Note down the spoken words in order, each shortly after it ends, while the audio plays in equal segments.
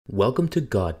Welcome to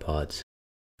God Pods,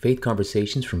 faith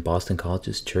conversations from Boston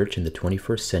College's Church in the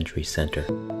 21st Century Center.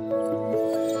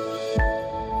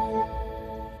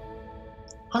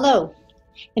 Hello,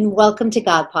 and welcome to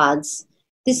God Pods.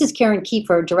 This is Karen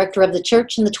Kiefer, Director of the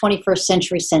Church in the 21st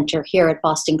Century Center here at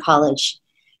Boston College.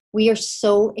 We are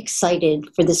so excited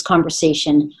for this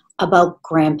conversation about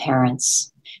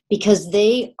grandparents because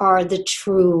they are the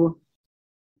true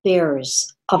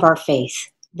bearers of our faith.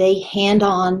 They hand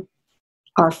on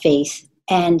our faith,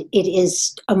 and it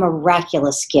is a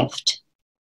miraculous gift.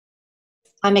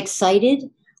 I'm excited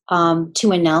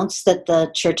to announce that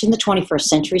the Church in the 21st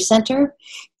Century Center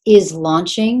is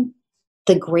launching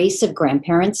the Grace of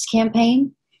Grandparents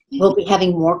campaign. We'll be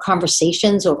having more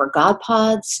conversations over God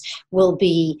Pods. We'll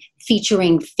be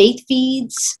featuring faith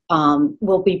feeds.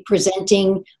 We'll be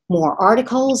presenting more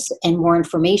articles and more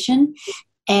information.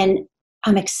 And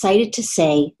I'm excited to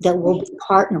say that we'll be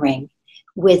partnering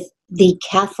with the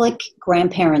Catholic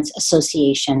Grandparents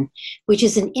Association, which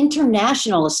is an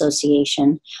international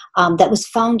association that was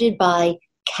founded by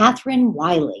Catherine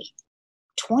Wiley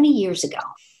 20 years ago.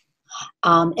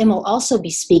 And we'll also be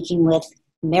speaking with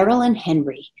Marilyn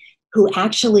Henry, who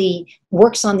actually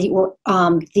works on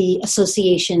the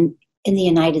association in the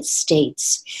United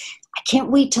States. I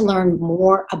can't wait to learn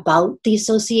more about the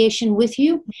association with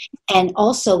you and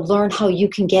also learn how you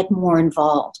can get more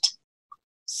involved.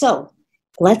 So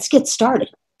let's get started.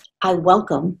 I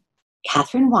welcome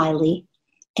Catherine Wiley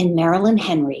and Marilyn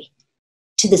Henry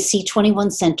to the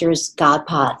C21 Center's God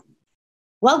Pod.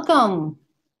 Welcome.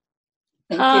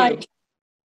 Hi.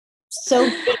 So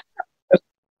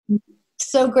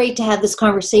great to have this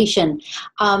conversation.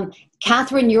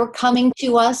 Catherine, you're coming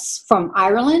to us from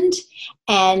Ireland,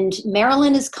 and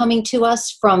Marilyn is coming to us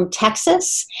from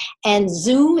Texas, and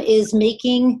Zoom is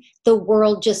making the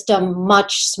world just a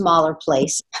much smaller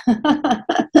place.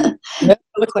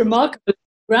 What's remarkable,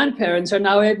 grandparents are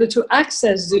now able to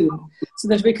access Zoom so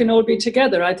that we can all be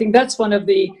together. I think that's one of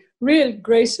the real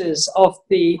graces of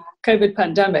the COVID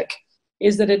pandemic,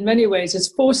 is that in many ways it's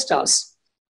forced us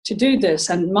to do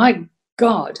this. And my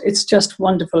God, it's just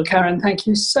wonderful. Karen, thank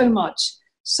you so much,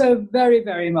 so very,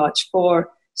 very much for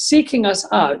seeking us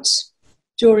out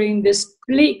during this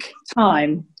bleak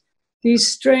time, these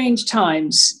strange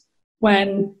times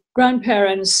when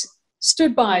grandparents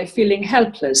stood by feeling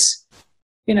helpless,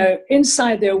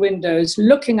 inside their windows,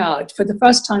 looking out for the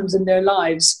first times in their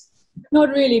lives, not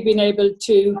really being able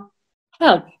to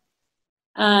help,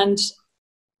 and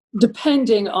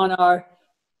depending on our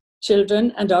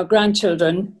children and our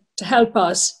grandchildren to help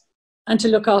us and to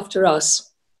look after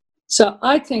us. So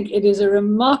I think it is a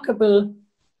remarkable,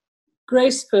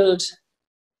 grace-filled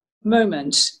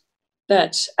moment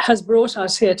that has brought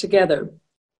us here together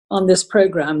on this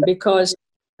program, because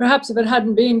perhaps if it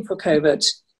hadn't been for COVID,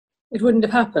 it wouldn't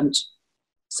have happened.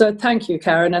 So thank you,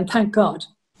 Karen, and thank God.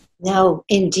 No,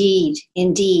 indeed.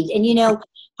 And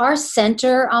our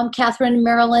center, Catherine and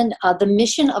Marilyn, the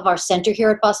mission of our center here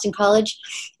at Boston College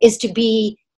is to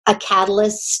be a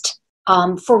catalyst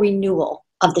for renewal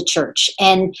of the church.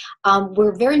 And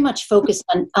we're very much focused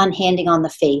on handing on the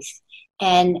faith.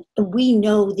 And we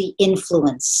know the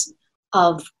influence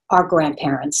of our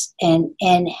grandparents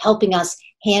and helping us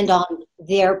hand on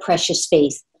their precious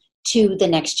faith to the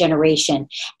next generation.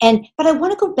 But I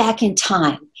want to go back in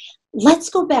time. Let's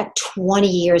go back 20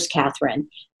 years, Catherine.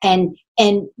 And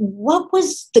what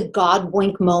was the God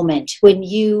wink moment when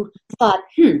you thought,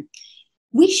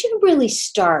 we should really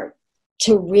start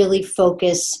to really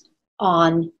focus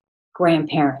on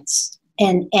grandparents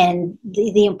and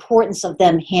the importance of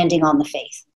them handing on the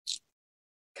faith?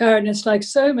 Karen, it's like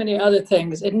so many other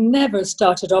things. It never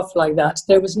started off like that.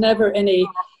 There was never any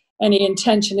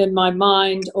intention in my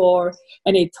mind or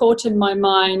any thought in my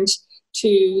mind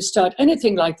to start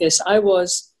anything like this. I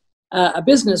was a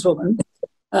businesswoman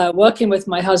working with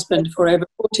my husband for over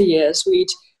 40 years.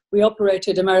 We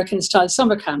operated American-style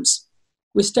summer camps.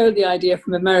 We stole the idea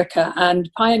from America and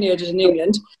pioneered it in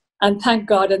England. And thank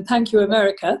God and thank you,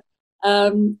 America,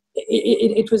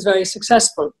 it was very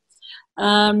successful.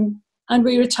 And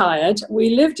we retired.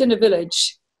 We lived in a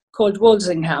village called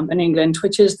Walsingham in England,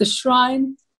 which is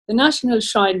the national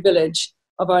shrine village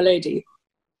of Our Lady.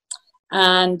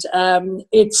 And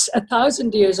it's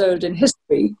 1,000 years old in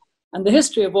history. And the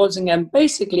history of Walsingham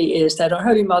basically is that Our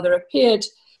Holy Mother appeared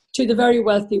to the very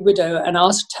wealthy widow and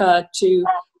asked her to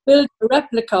build a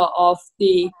replica of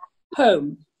the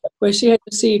home where she had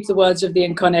received the words of the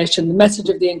Incarnation, the message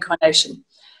of the Incarnation.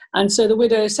 And so the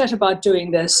widow set about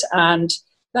doing this, and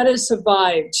that has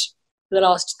survived the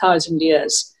last 1,000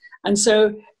 years. And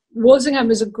so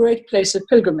Walsingham is a great place of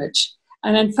pilgrimage.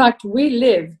 And in fact, we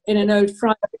live in an old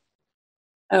friary.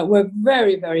 We're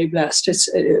very, very blessed. It's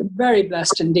very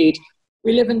blessed indeed.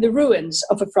 We live in the ruins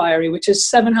of a friary, which is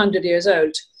 700 years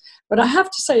old. But I have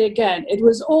to say again, it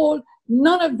was all,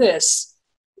 none of this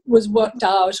was worked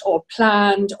out or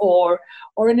planned or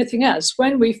anything else.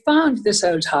 When we found this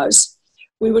old house,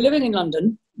 we were living in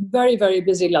London, very, very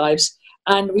busy lives,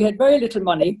 and we had very little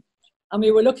money, and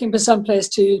we were looking for some place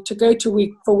to go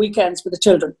to for weekends with the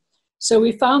children. So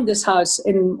we found this house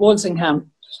in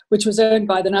Walsingham, which was owned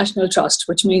by the National Trust,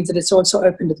 which means that it's also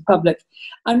open to the public.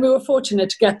 And we were fortunate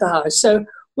to get the house. So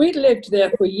we'd lived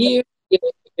there for years,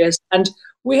 and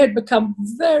we had become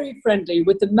very friendly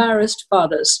with the Marist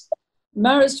Fathers.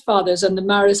 Marist Fathers and the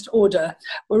Marist Order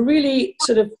were really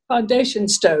sort of foundation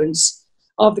stones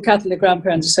of the Catholic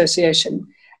Grandparents Association.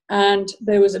 And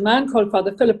there was a man called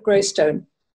Father Philip Greystone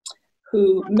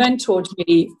who mentored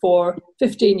me for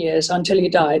 15 years until he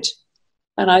died.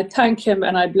 And I thank him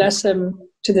and I bless him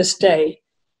to this day.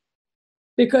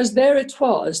 Because there it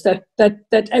was that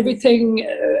everything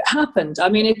happened. I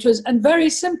mean, it was, and very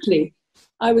simply,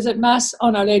 I was at Mass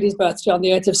on Our Lady's birthday on the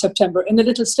 8th of September in the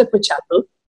little slipper chapel,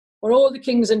 where all the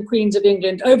kings and queens of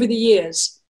England over the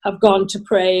years have gone to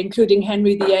pray, including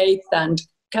Henry VIII and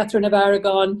Catherine of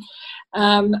Aragon.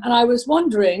 And I was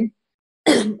wondering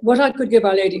what I could give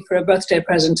Our Lady for a birthday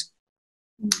present,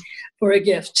 for a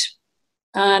gift.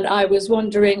 And I was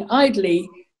wondering idly,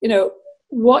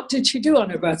 what did she do on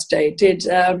her birthday? Did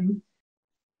her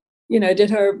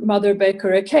mother bake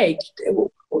her a cake?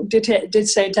 Did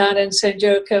St. Anne and St.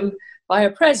 Joachim buy her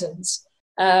presents?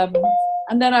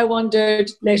 And then I wondered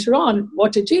later on,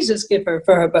 what did Jesus give her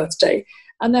for her birthday?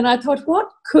 And then I thought, what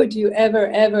could you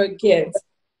ever give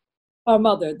our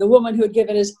mother, the woman who had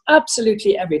given us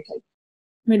absolutely everything?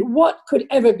 I mean, what could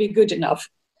ever be good enough?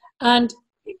 And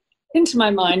into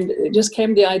my mind just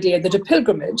came the idea that a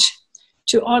pilgrimage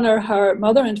to honor her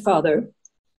mother and father,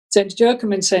 St.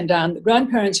 Joachim and St. Anne, the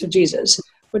grandparents of Jesus,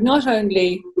 would not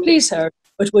only please her,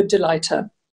 but would delight her.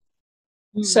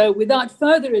 So without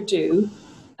further ado,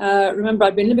 remember,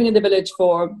 I'd been living in the village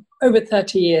for over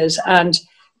 30 years, and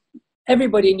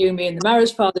everybody knew me, and the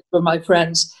Marist Fathers were my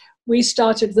friends. We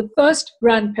started the first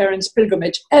grandparents'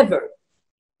 pilgrimage ever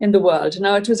in the world.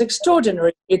 Now, it was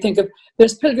extraordinary. You think of,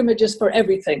 there's pilgrimages for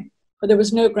everything, but there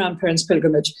was no grandparents'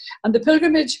 pilgrimage. And the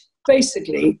pilgrimage,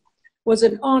 basically, was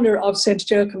in honor of St.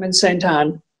 Joachim and St.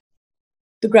 Anne,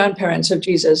 the grandparents of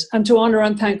Jesus, and to honor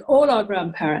and thank all our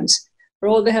grandparents for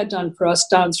all they had done for us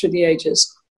down through the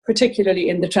ages, particularly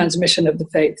in the transmission of the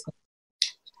faith.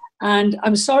 And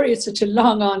I'm sorry it's such a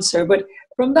long answer, but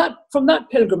from that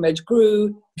pilgrimage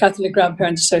grew Catholic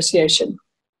Grandparents Association,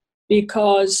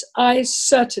 because I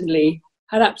certainly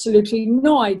had absolutely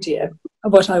no idea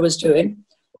of what I was doing.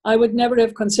 I would never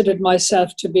have considered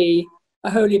myself to be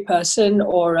a holy person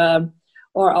or I'm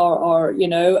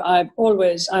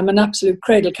an absolute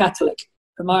cradle Catholic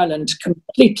from Ireland,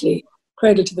 completely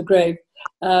cradle to the grave,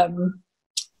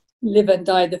 live and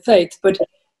die the faith. But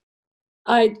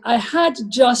I had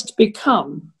just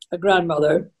become a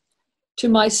grandmother to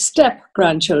my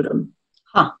step-grandchildren.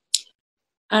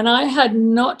 And I had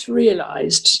not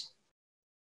realized,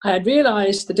 I had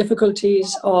realized the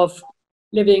difficulties of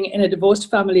living in a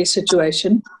divorced family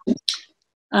situation.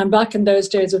 And back in those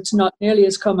days, it's not nearly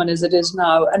as common as it is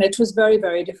now. And it was very,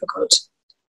 very difficult.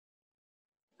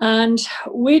 And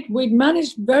we'd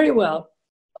managed very well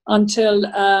until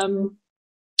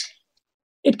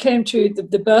it came to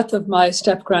the birth of my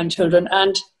step-grandchildren,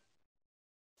 and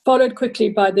followed quickly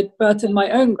by the birth of my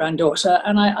own granddaughter.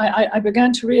 And I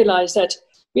began to realize that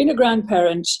being a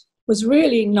grandparent was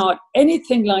really not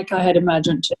anything like I had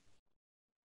imagined.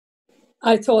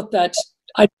 I thought that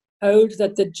I told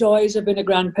that the joys of being a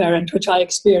grandparent, which I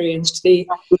experienced, the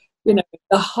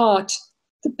heart,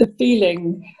 the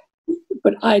feeling,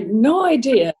 but I had no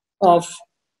idea of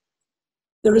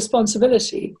the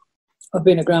responsibility of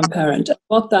being a grandparent,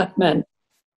 what that meant.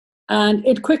 And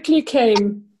it quickly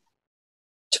came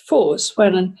to force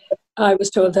when I was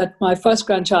told that my first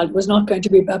grandchild was not going to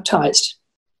be baptized.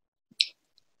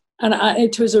 And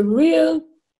it was a real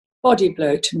body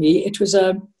blow to me. It was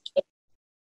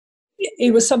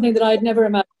something that I had never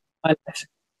imagined in my life.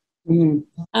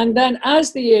 And then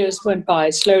as the years went by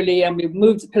slowly, and we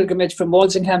moved the pilgrimage from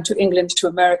Walsingham to England to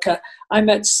America, I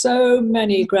met so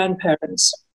many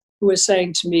grandparents who were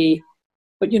saying to me,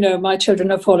 but my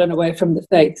children have fallen away from the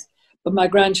faith, but my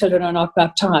grandchildren are not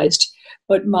baptized,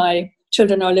 but my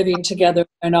children are living together,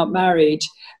 they're not married,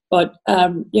 but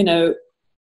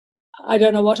I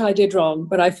don't know what I did wrong,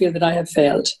 but I feel that I have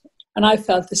failed. And I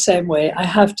felt the same way, I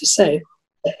have to say.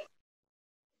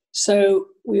 So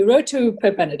we wrote to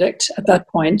Pope Benedict at that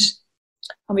point,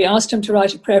 and we asked him to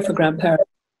write a prayer for grandparents.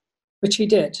 which he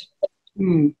did.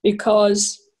 Mm.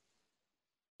 Because,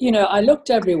 I looked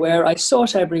everywhere, I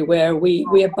sought everywhere. We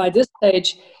have by this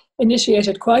stage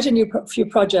initiated quite a few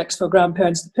projects for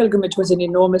grandparents. The pilgrimage was an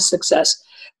enormous success.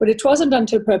 But it wasn't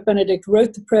until Pope Benedict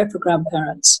wrote the prayer for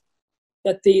grandparents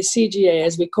that the CGA,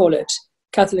 as we call it,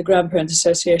 Catholic Grandparents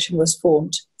Association, was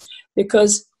formed.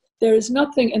 Because there is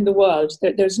nothing in the world,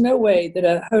 there's no way that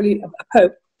a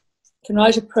pope can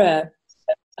write a prayer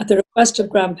at the request of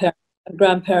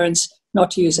grandparents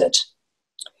not use it.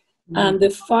 And the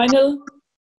final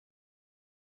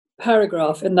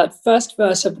paragraph in that first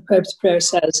verse of the Pope's prayer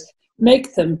says,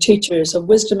 "Make them teachers of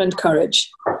wisdom and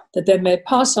courage, that they may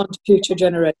pass on to future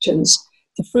generations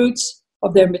the fruits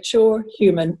of their mature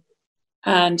human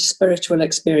and spiritual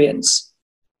experience."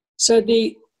 So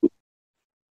the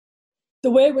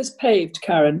way was paved,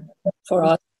 Karen, for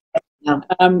us. Yeah.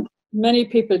 Many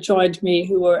people joined me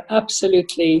who were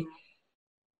absolutely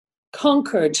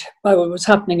conquered by what was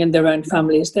happening in their own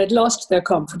families. They'd lost their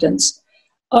confidence.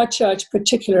 Our church,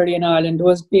 particularly in Ireland,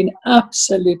 was being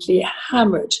absolutely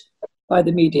hammered by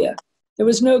the media. There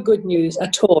was no good news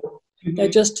at all. Mm-hmm. They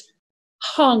just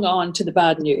hung on to the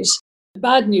bad news. The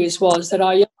bad news was that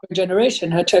our younger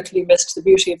generation had totally missed the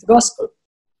beauty of the gospel.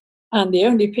 And the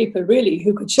only people really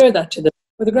who could share that to them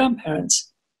were the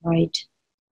grandparents. Right.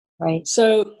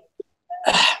 So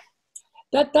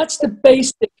that's the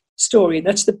basic story.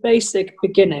 That's the basic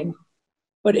beginning.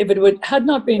 But if it had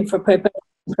not been for Pope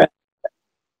Benedict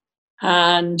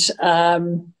and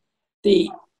the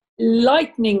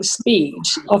lightning speed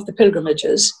of the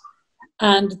pilgrimages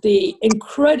and the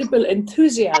incredible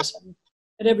enthusiasm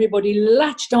that everybody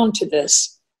latched onto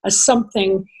this as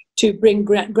something to bring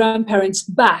grandparents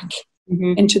back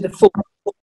into the fold.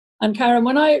 And Karen,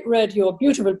 when I read your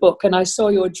beautiful book and I saw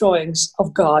your drawings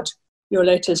of God, your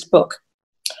latest book,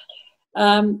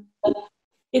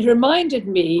 it reminded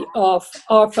me of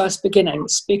our first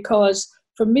beginnings, because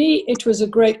for me, it was a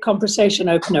great conversation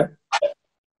opener.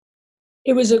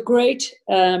 It was a great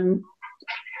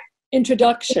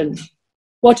introduction.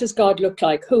 What does God look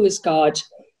like? Who is God?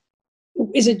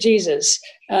 Is it Jesus?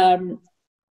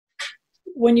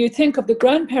 When you think of the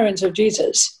grandparents of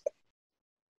Jesus,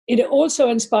 it also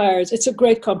inspires, it's a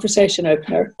great conversation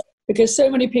opener, because so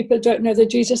many people don't know that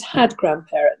Jesus had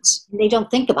grandparents. They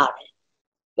don't think about it.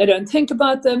 They don't think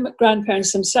about them.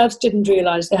 Grandparents themselves didn't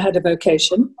realize they had a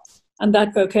vocation. And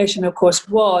that vocation, of course,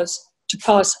 was to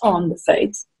pass on the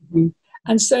faith. Mm-hmm.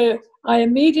 And so I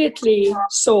immediately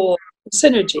saw the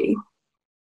synergy,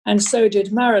 and so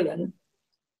did Marilyn,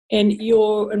 in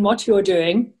what you're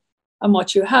doing and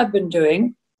what you have been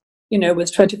doing,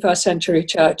 with 21st Century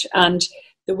Church, and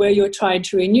the way you're trying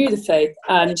to renew the faith,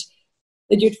 and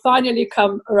that you'd finally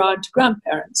come around to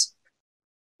grandparents,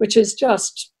 which is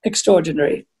just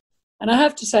extraordinary. And I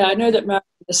have to say, I know that Marilyn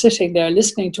is sitting there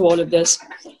listening to all of this.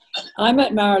 I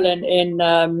met Marilyn in...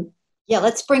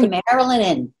 let's bring Marilyn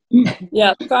in.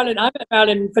 I met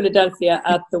Marilyn in Philadelphia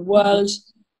at the World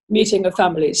Meeting of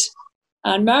Families.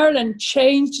 And Marilyn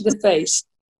changed the face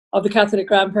of the Catholic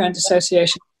Grandparent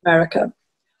Association of America.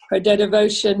 Her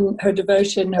devotion, her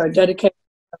dedication,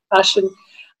 her passion.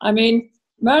 I mean,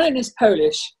 Marilyn is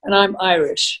Polish and I'm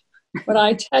Irish. But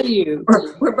I tell you,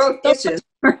 we're both dishes.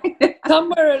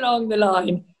 Somewhere along the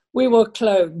line, we were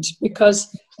cloned,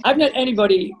 because I've not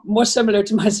anybody more similar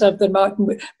to myself than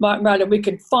Marilyn. We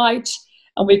can fight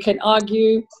and we can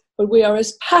argue, but we are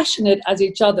as passionate as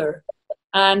each other.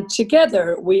 And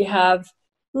together we have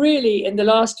really, in the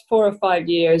last 4 or 5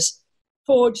 years,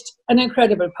 forged an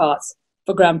incredible path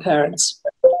for grandparents.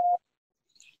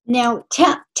 Now,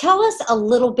 tell us a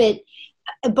little bit,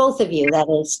 both of you, that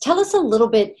is, tell us a little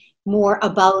bit more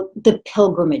about the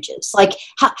pilgrimages, like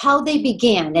how they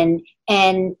began,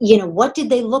 and what did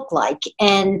they look like,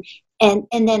 and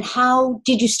then how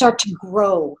did you start to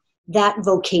grow that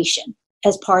vocation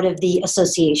as part of the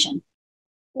association?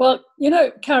 Well,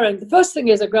 Karen, the first thing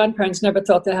is that grandparents never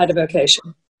thought they had a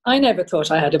vocation. I never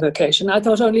thought I had a vocation. I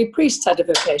thought only priests had a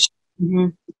vocation. Mm-hmm.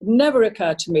 It never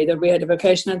occurred to me that we had a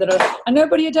vocation, and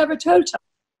nobody had ever told us.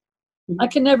 I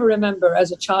can never remember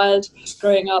as a child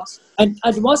growing up. I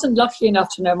wasn't lucky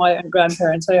enough to know my own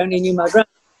grandparents. I only knew my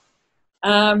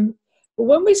grandparents. But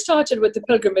when we started with the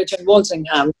pilgrimage in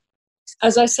Walsingham,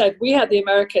 as I said, we had the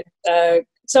American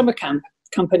summer camp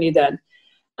company then.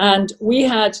 And we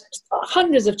had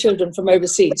hundreds of children from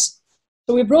overseas.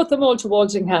 So we brought them all to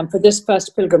Walsingham for this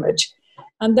first pilgrimage.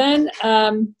 And then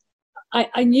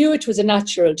I knew it was a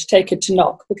natural to take it to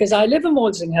Knock, because I live in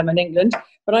Walsingham in England,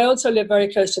 but I also live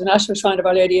very close to the National Shrine of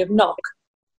Our Lady of Knock,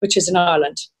 which is in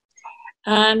Ireland.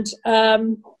 And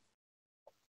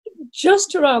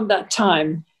just around that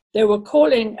time, they were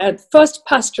calling a first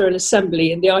pastoral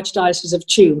assembly in the Archdiocese of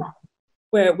Tuam,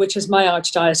 which is my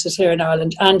archdiocese here in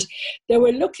Ireland. And they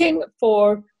were looking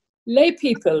for lay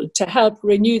people to help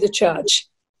renew the church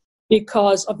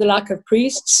because of the lack of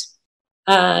priests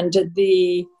and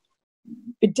the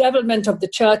bedevilment of the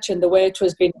church and the way it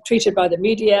was being treated by the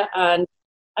media and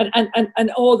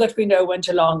all that we know went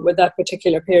along with that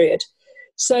particular period.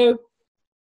 So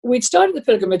we'd started the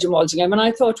pilgrimage in Walsingham, and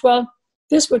I thought, well,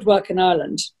 this would work in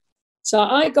Ireland. So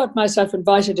I got myself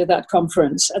invited to that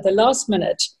conference at the last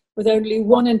minute with only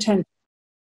one intention,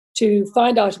 to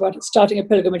find out about starting a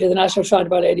pilgrimage to the National Shrine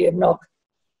of Our Lady of Knock.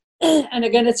 And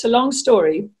again, it's a long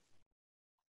story,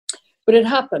 but it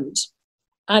happened.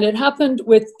 And it happened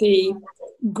with the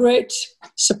great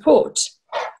support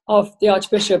of the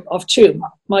Archbishop of Tuam,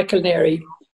 Michael Neary,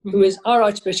 who is our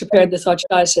Archbishop here in this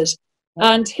Archdiocese,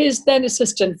 and his then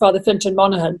assistant, Father Fintan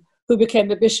Monaghan, who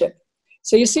became a bishop.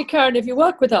 So you see, Karen, if you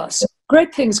work with us,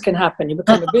 great things can happen. You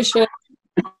become a bishop,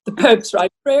 the Pope's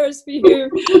write prayers for you.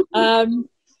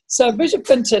 So Bishop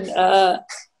Fintan, I'll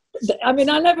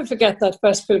never forget that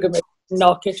first pilgrimage in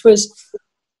Knock. It was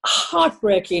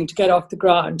heartbreaking to get off the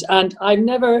ground. And I've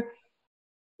never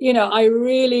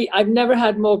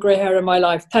had more grey hair in my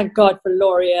life. Thank God for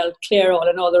L'Oreal, Clairol,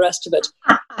 and all the rest of it.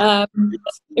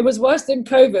 It was worse than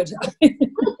COVID.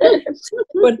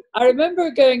 But I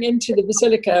remember going into the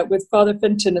Basilica with Father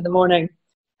Fintan in the morning.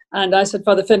 And I said,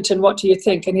 Father Fintan, what do you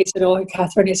think? And he said, oh,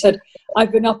 Catherine, he said,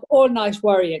 I've been up all night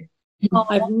worrying.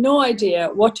 I have no idea.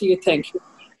 What do you think?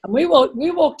 And we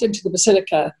walked into the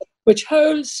Basilica, which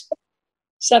holds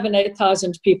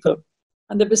 8,000 people.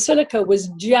 And the Basilica was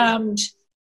jammed,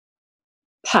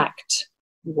 packed.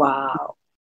 Wow.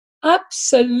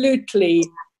 Absolutely.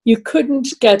 You couldn't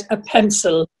get a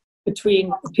pencil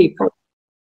between the people.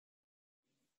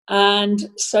 And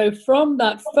so from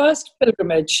that first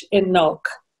pilgrimage in Knock,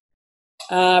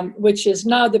 which is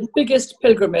now the biggest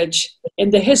pilgrimage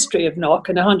in the history of Knock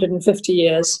in 150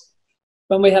 years,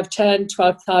 when we have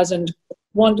 12,000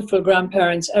 wonderful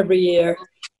grandparents every year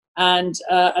and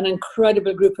an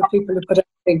incredible group of people who put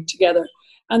everything together.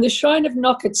 And the Shrine of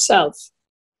Knock itself,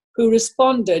 who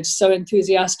responded so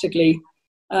enthusiastically,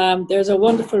 there's a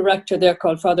wonderful rector there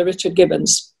called Father Richard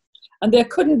Gibbons, and they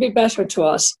couldn't be better to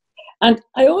us. And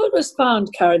I always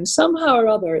found, Karen, somehow or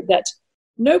other, that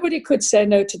nobody could say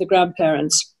no to the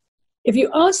grandparents. If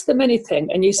you asked them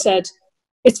anything and you said,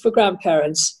 it's for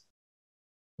grandparents,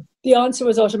 the answer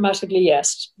was automatically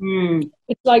yes.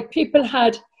 It's like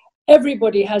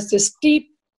everybody has this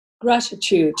deep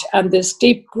gratitude and this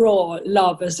deep raw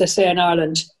love, as they say in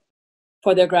Ireland,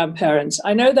 for their grandparents.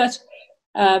 I know that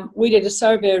we did a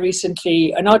survey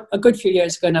recently, not a good few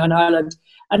years ago now in Ireland,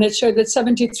 and it showed that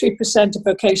 73% of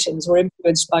vocations were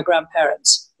influenced by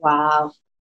grandparents. Wow.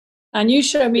 And you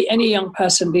show me any young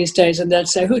person these days and they'll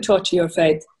say, who taught you your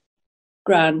faith?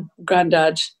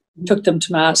 Granddad took them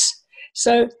to Mass.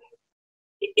 So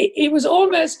it was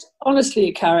almost,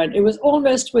 honestly, Karen, it was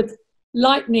almost with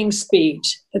lightning speed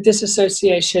that this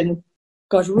association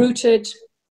got rooted,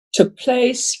 took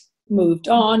place, moved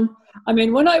on. I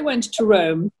mean, when I went to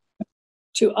Rome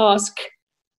to ask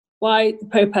why the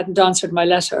Pope hadn't answered my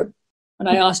letter, and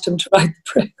I asked him to write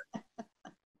the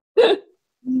prayer.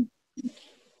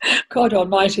 God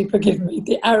Almighty, forgive me,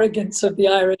 the arrogance of the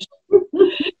Irish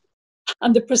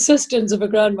and the persistence of a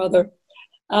grandmother.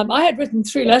 I had written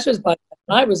 3 letters by then.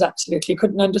 I was absolutely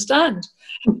couldn't understand.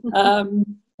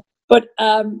 But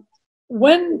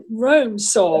when Rome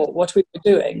saw what we were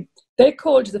doing, they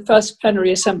called the first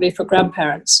plenary assembly for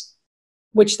grandparents,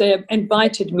 which they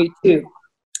invited me to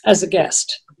as a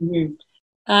guest. Mm-hmm.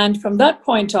 And from that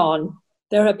point on,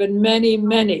 there have been many,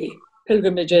 many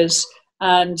pilgrimages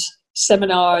and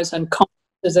seminars and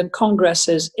conferences and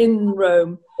congresses in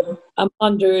Rome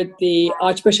under the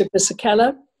Archbishop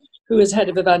Fisichella, who is head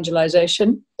of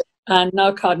evangelization, and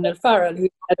now Cardinal Farrell, who's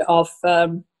head of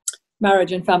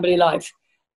marriage and family life.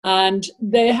 And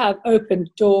they have opened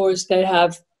doors.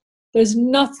 There's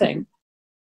nothing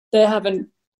they haven't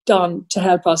done to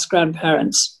help us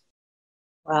grandparents.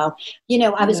 Wow.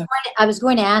 I was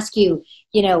going to ask you,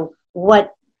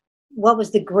 what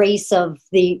was the grace of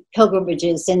the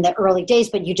pilgrimages in the early days,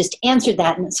 but you just answered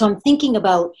that. And so I'm thinking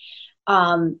about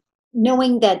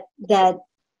knowing that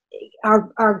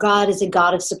our God is a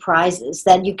God of surprises,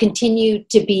 that you continue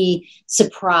to be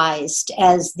surprised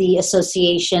as the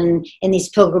association in these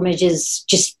pilgrimages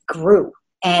just grew.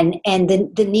 And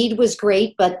the need was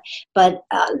great, but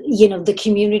the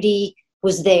community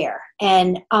was there.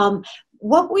 And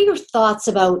what were your thoughts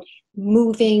about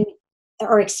moving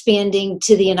are expanding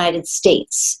to the United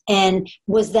States. And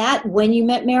was that when you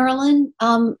met Marilyn,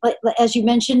 as you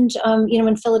mentioned,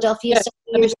 in Philadelphia Yes.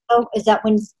 7 years ago? Is that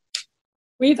when?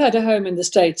 We've had a home in the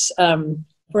States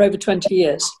for over 20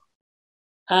 years.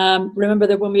 Remember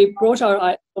that when we brought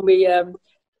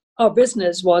our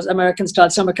business was American-style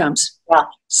summer camps. Yeah.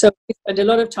 So we spent a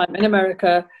lot of time in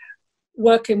America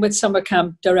working with summer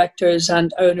camp directors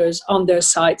and owners on their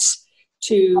sites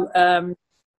to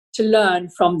learn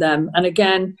from them. And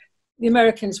again, the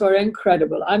Americans were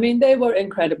incredible. I mean, they were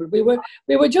incredible. We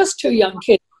were just two young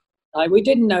kids. We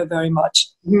didn't know very much.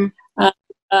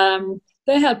 Mm-hmm.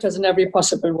 They helped us in every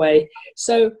possible way.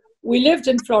 So we lived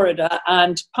in Florida,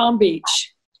 and Palm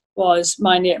Beach was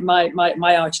my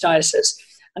archdiocese.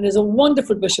 And there's a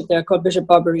wonderful bishop there called Bishop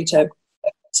Barbarito.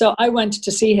 So I went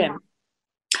to see him.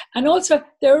 And also,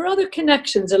 there were other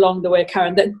connections along the way,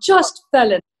 Karen, that just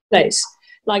fell in place.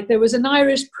 Like there was an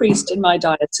Irish priest in my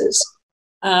diocese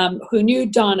who knew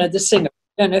Donna, the singer.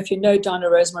 I don't know if you know Donna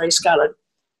Rosemary Scallon.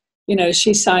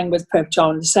 She sang with Pope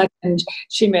John II.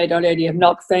 She made Our Lady of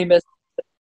Knock famous.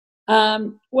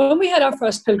 When we had our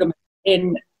first pilgrimage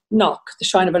in Knock, the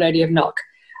Shrine of Our Lady of Knock,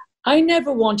 I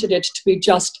never wanted it to be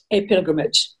just a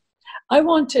pilgrimage. I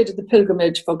wanted the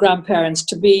pilgrimage for grandparents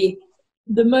to be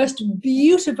the most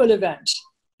beautiful event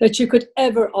that you could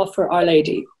ever offer Our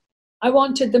Lady. I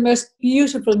wanted the most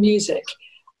beautiful music.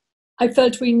 I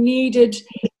felt we needed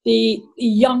the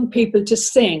young people to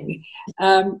sing,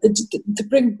 to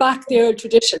bring back the old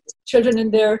traditions, children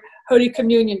in their Holy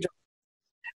Communion.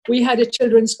 We had a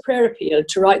children's prayer appeal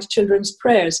to write children's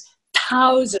prayers.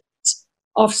 Thousands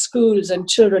of schools and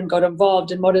children got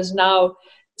involved in what is now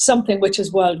something which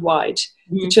is worldwide,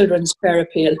 the children's prayer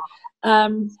appeal.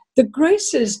 The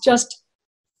graces just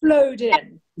flowed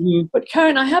in. But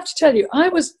Karen, I have to tell you, I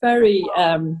was very,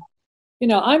 I'm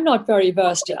not very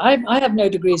versed. I have no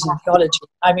degrees in theology,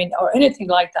 or anything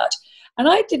like that. And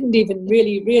I didn't even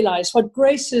really realize what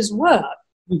graces were.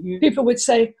 Mm-hmm. People would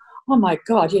say, oh my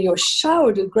God, you're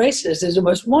showered with graces. They're the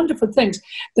most wonderful things.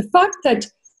 The fact that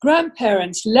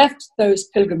grandparents left those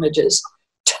pilgrimages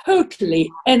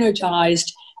totally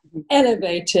energized,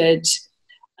 elevated,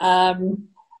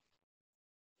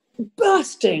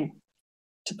 bursting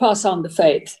to pass on the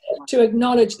faith, to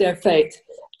acknowledge their faith,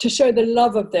 to show the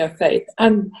love of their faith.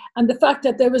 And the fact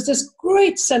that there was this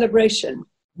great celebration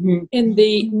in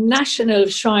the National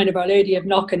Shrine of Our Lady of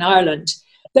Knock in Ireland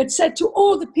that said to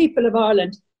all the people of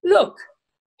Ireland, look,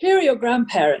 here are your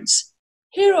grandparents.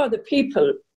 Here are the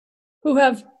people who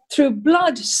have, through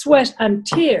blood, sweat, and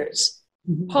tears,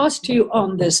 passed you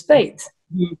on this faith.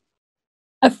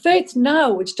 A faith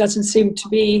now which doesn't seem to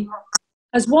be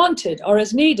as wanted or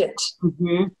as needed.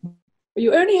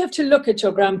 You only have to look at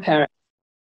your grandparents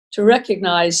to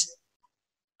recognize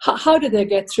how did they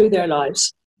get through their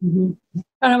lives. And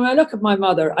when I look at my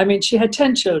mother, she had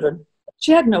 10 children.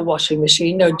 She had no washing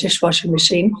machine, no dishwashing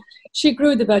machine. She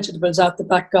grew the vegetables out the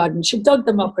back garden. She dug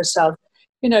them up herself.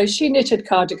 She knitted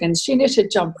cardigans. She knitted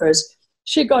jumpers.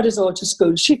 She got us all to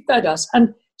school. She fed us.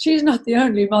 And she's not the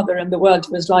only mother in the world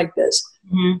who was like this.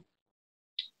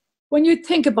 When you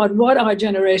think about what our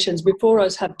generations before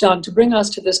us have done to bring us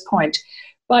to this point,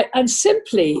 and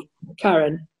simply,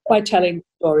 Karen, by telling the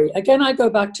story. Again, I go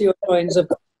back to your drawings of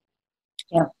God.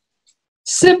 Yeah.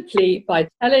 Simply by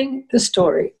telling the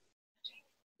story.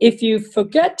 If you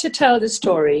forget to tell the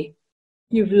story,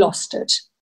 you've lost it.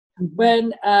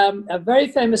 When a very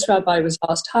famous rabbi was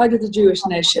asked, how did the Jewish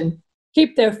nation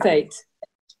keep their faith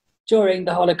during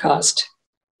the Holocaust?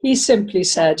 He simply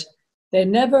said, they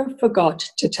never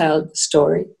forgot to tell the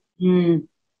story.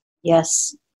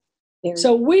 Yes.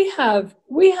 So we have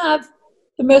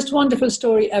the most wonderful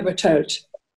story ever told.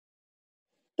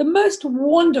 The most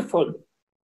wonderful.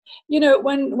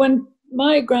 When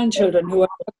my grandchildren who are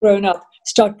grown up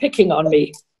start picking on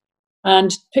me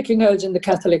and picking holes in the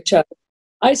Catholic Church,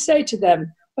 I say to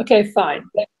them, okay, fine.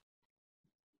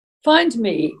 Find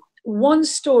me one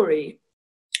story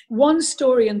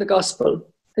in the gospel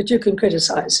that you can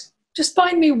criticize. Just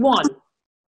find me one.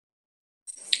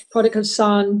 Prodigal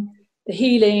son, the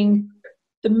healing,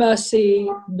 the mercy,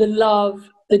 the love,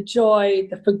 the joy,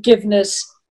 the forgiveness.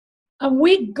 And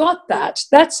we got that.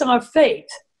 That's our faith.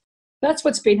 That's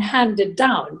what's been handed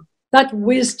down. That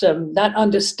wisdom, that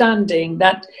understanding,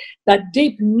 that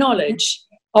deep knowledge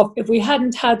of, if we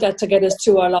hadn't had that to get us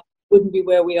through our life, we wouldn't be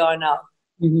where we are now.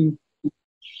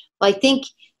 I think,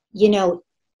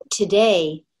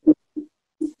 today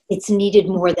it's needed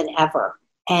more than ever.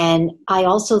 And I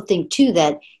also think, too,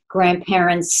 that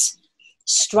grandparents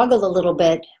struggle a little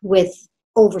bit with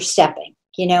overstepping.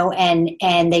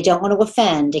 and they don't want to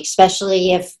offend,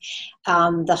 especially if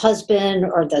the husband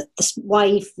or the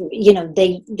wife,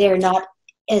 they're not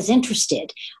as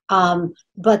interested.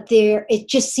 But it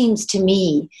just seems to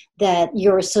me that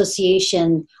your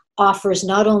association offers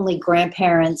not only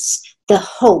grandparents the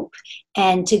hope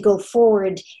and to go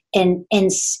forward and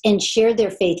share their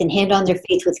faith and hand on their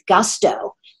faith with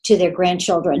gusto to their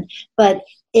grandchildren, but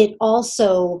it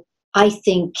also, I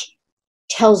think,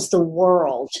 tells the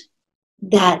world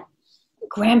that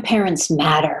grandparents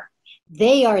matter.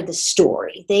 They are the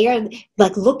story. They are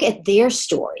look at their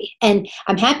story. And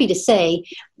I'm happy to say,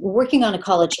 working on a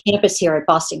college campus here at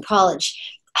Boston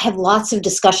College, I have lots of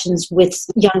discussions with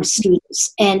young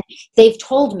students, and they've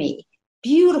told me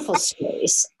beautiful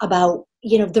stories about,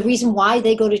 the reason why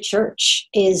they go to church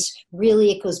is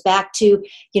really, it goes back to,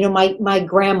 my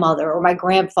grandmother or my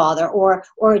grandfather, or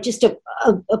just a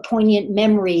poignant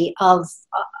memory of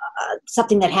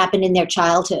something that happened in their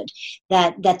childhood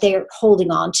that they're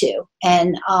holding on to.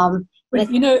 And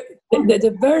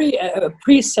the very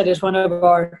priest said at one of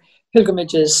our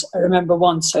pilgrimages, I remember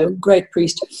once, a great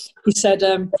priest, he said,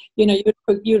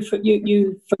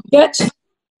 you forget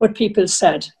what people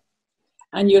said,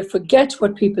 and you'll forget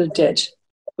what people did,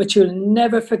 but you'll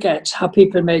never forget how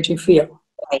people made you feel.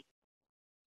 Right.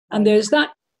 And there's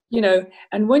that,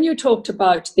 and when you talked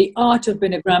about the art of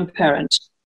being a grandparent,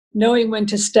 knowing when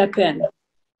to step in,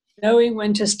 knowing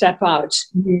when to step out,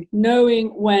 knowing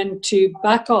when to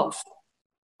back off,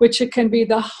 which it can be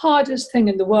the hardest thing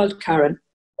in the world, Karen,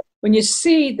 when you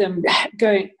see them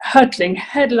hurtling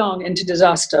headlong into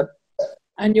disaster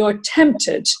and you're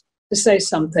tempted to say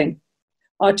something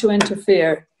or to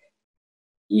interfere,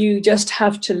 you just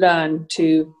have to learn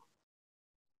to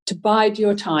bide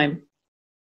your time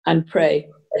and pray.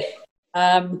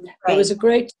 There was a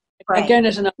great, again,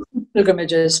 at another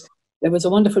pilgrimages, there was a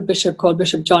wonderful bishop called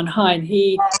Bishop John Hine.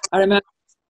 I remember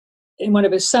in one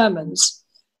of his sermons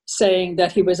saying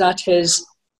that he was at his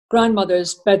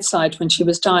grandmother's bedside when she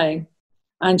was dying,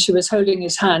 and she was holding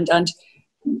his hand, and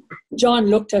John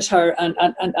looked at her and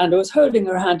was holding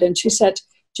her hand, and she said,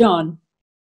 "John,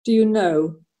 do you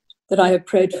know that I have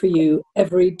prayed for you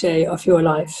every day of your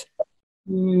life?"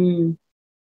 Karen,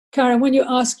 when you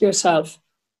ask yourself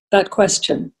that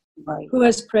question, who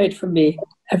has prayed for me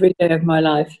every day of my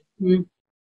life? You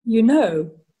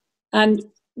know. And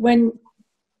when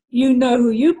you know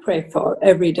who you pray for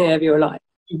every day of your life,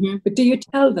 but do you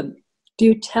tell them? Do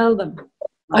you tell them,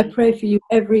 I pray for you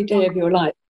every day of your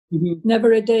life?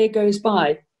 Never a day goes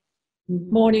by,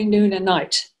 morning, noon, and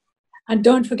night. And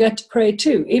don't forget to pray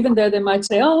too, even though they might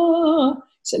say,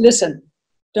 so listen,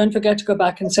 don't forget to go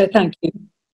back and say thank you.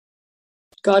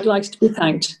 God likes to be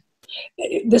thanked.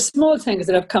 The small things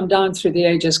that have come down through the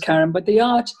ages, Karen, but the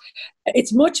art,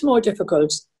 it's much more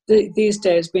difficult these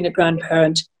days being a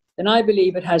grandparent than I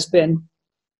believe it has been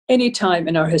any time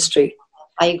in our history.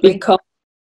 I agree. Because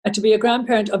to be a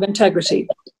grandparent of integrity,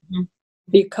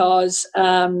 because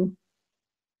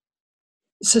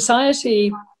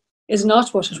society is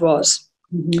not what it was.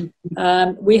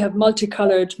 We have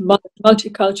multicolored,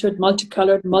 multicultured,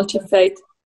 multi-faith,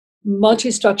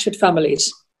 multi-structured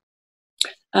families.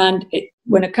 And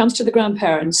when it comes to the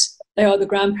grandparents, they are the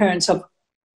grandparents of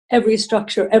every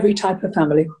structure, every type of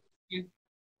family.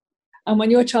 And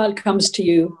when your child comes to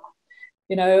you,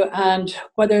 and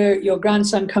whether your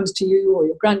grandson comes to you or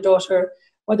your granddaughter,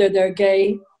 whether they're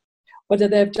gay, whether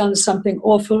they've done something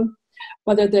awful,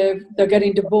 whether they're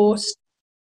getting divorced,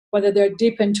 whether they're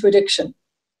deep into addiction,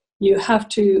 you have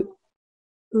to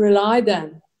rely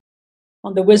then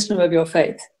on the wisdom of your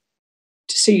faith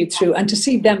to see you through and to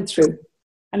see them through.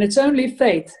 And it's only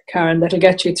faith, Karen, that'll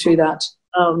get you through that.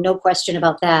 Oh, no question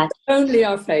about that. Only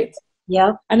our faith.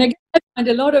 Yep. And again, I find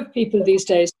a lot of people these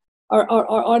days are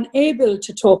unable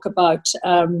to talk about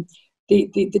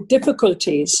the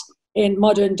difficulties in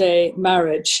modern day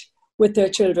marriage with their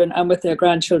children and with their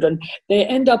grandchildren. They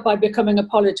end up by becoming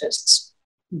apologists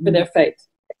for their faith.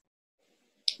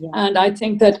 Yeah. And I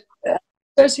think that an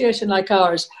association like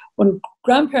ours, when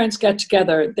grandparents get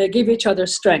together, they give each other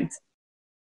strength.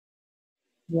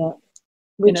 Yeah.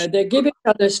 They give each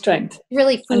other strength.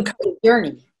 Really food for the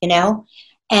journey,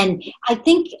 And I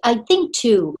think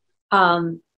too,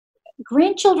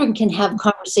 grandchildren can have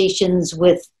conversations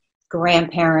with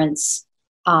grandparents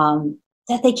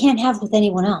that they can't have with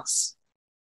anyone else.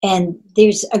 And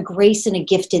there's a grace and a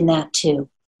gift in that too,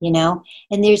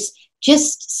 And there's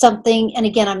just something, and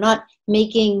again, I'm not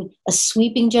making a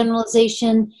sweeping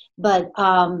generalization, but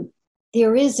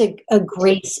there is a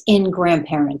grace in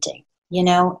grandparenting,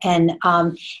 and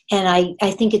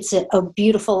I think it's a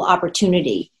beautiful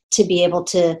opportunity to be able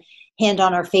to hand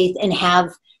on our faith and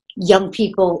have young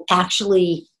people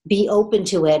actually be open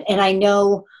to it. And I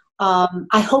know,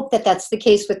 I hope that that's the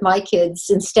case with my kids,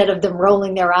 instead of them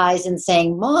rolling their eyes and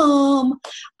saying, Mom.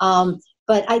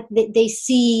 But they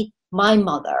see my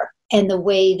mother and the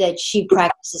way that she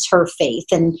practices her faith,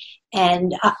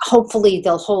 and hopefully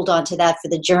they'll hold on to that for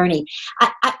the journey.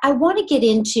 I want to get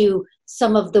into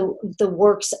some of the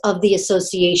works of the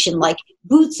association, like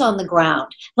boots on the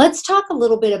ground. Let's talk a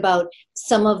little bit about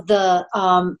some of the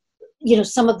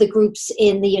some of the groups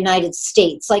in the United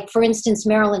States. Like, for instance,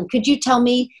 Marilyn, could you tell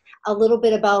me a little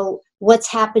bit about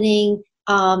what's happening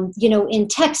in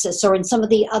Texas or in some of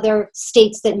the other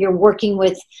states that you're working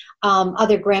with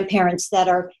other grandparents that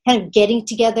are kind of getting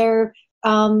together,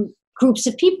 groups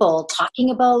of people talking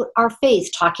about our faith,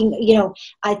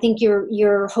 I think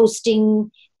you're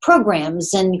hosting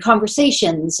programs and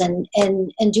conversations and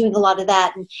doing a lot of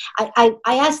that. And I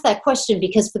asked that question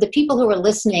because for the people who are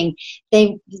listening,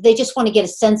 they just want to get a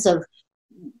sense of,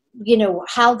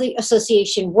 how the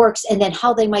association works and then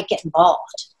how they might get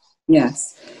involved.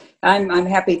 Yes. I'm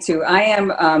happy to. I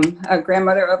am a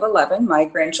grandmother of 11. My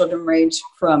grandchildren range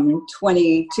from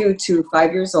 22 to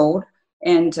 5 years old.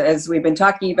 And as we've been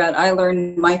talking about, I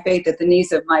learned my faith at the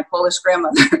knees of my Polish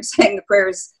grandmother, saying the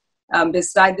prayers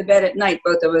beside the bed at night,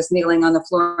 both of us kneeling on the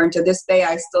floor. And to this day,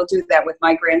 I still do that with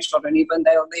my grandchildren, even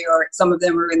though some of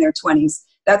them are in their 20s.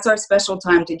 That's our special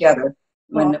time together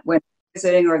when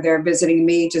visiting or they're visiting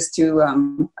me, just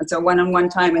to, it's a one-on-one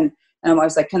time. And I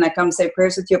was like, can I come say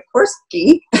prayers with you? Of course,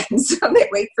 Guy. So they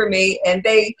wait for me, and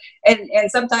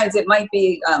sometimes it might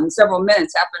be several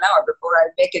minutes, half an hour before I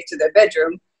make it to their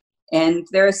bedroom, and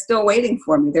they're still waiting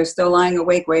for me. They're still lying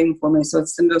awake waiting for me. So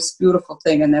it's the most beautiful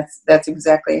thing, and that's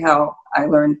exactly how I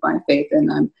learned my faith.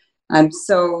 And I'm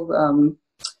so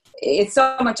it's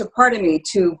so much a part of me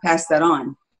to pass that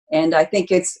on, and I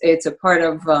think it's a part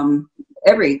of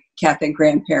every Catholic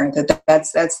grandparent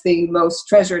that's the most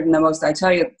treasured and the most. I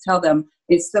tell them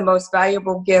it's the most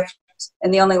valuable gift.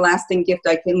 And the only lasting gift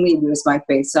I can leave you is my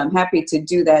faith. So I'm happy to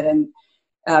do that. And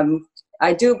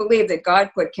I do believe that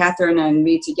God put Catherine and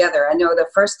me together. I know the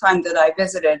first time that I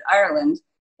visited Ireland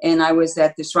and I was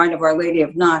at the Shrine of Our Lady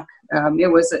of Knock,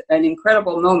 it was an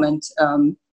incredible moment.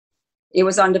 It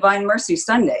was on Divine Mercy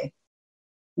Sunday,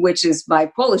 which is my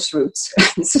Polish roots,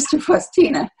 Sister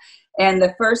Faustina. And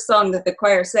the first song that the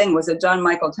choir sang was a John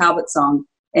Michael Talbot song.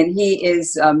 And he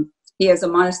has a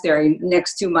monastery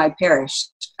next to my parish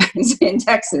in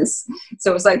Texas.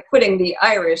 So it was like putting the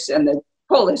Irish and the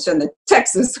Polish and the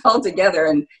Texas all together.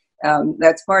 And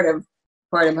that's part of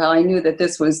how I knew that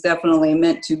this was definitely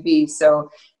meant to be. So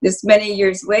this many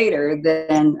years later,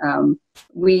 then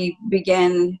I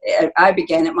began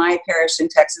at my parish in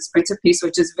Texas, Prince of Peace,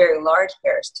 which is a very large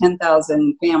parish,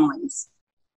 10,000 families.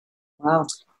 Wow.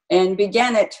 And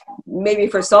began it maybe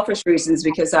for selfish reasons,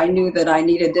 because I knew that I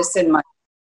needed this in my.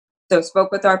 So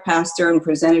spoke with our pastor and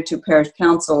presented to parish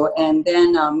council, and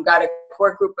then got a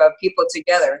core group of people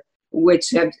together, which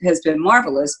has been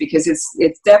marvelous, because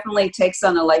it definitely takes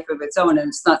on a life of its own, and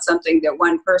it's not something that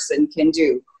one person can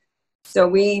do. So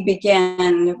we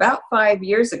began about 5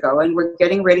 years ago, and we're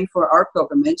getting ready for our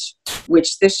pilgrimage,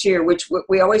 which this year,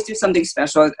 we always do something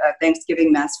special,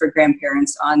 Thanksgiving Mass for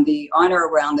grandparents on or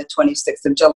around the 26th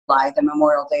of July, the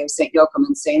Memorial Day of St. Joachim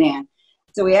and St. Anne.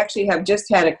 So we actually have just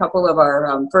had a couple of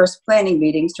our first planning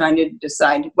meetings trying to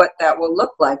decide what that will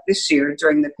look like this year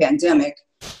during the pandemic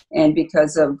and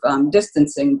because of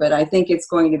distancing. But I think it's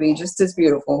going to be just as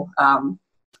beautiful,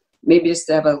 maybe just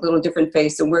to have a little different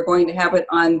face. And we're going to have it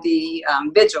on the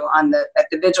vigil, at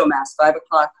the Vigil Mass, 5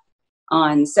 o'clock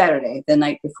on Saturday, the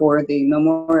night before the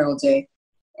Memorial Day.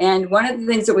 And one of the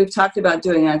things that we've talked about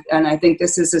doing, and I think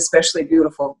this is especially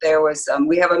beautiful,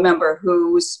 we have a member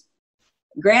whose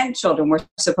grandchildren were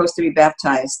supposed to be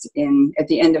baptized at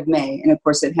the end of May, and of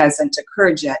course it hasn't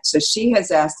occurred yet. So she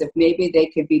has asked if maybe they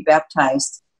could be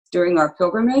baptized during our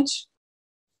pilgrimage.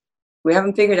 We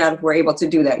haven't figured out if we're able to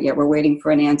do that yet. We're waiting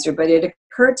for an answer. But it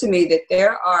occurred to me that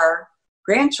there are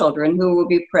grandchildren who will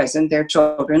be present, their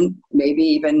children, maybe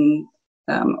even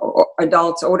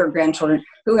adults, older grandchildren,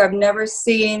 who have never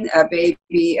seen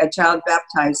a child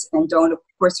baptized and don't, of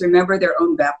course, remember their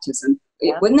own baptism.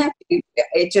 Yeah. Wouldn't that be,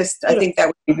 I think that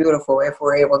would be beautiful if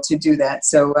we're able to do that.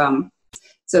 So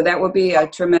that would be a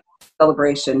tremendous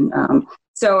celebration.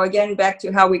 So again, back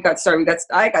to how we got started.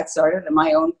 I got started in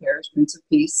my own parish, Prince of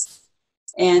Peace.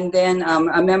 And then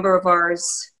a member of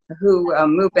ours who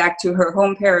moved back to her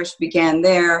home parish began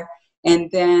there. And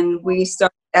then we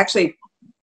started, actually,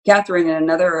 Catherine and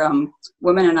another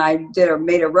woman and I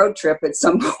made a road trip at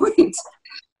some point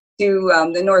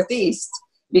to the Northeast.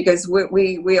 because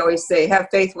we always say, have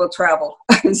faith, we'll travel.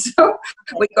 And so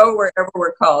we go wherever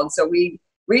we're called. So we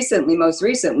most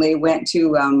recently went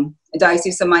to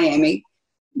Diocese of Miami,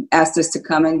 asked us to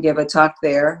come and give a talk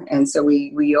there. And so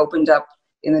we opened up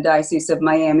in the Diocese of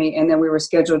Miami, and then we were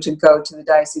scheduled to go to the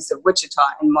Diocese of Wichita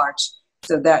in March.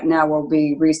 So that now will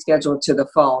be rescheduled to the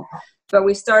fall. But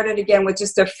we started again with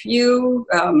just a few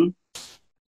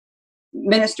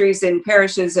ministries in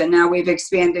parishes, and now we've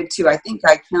expanded to, I think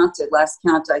I counted, last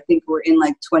count, I think we're in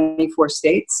like 24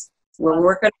 states. We're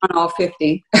working on all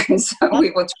 50, so we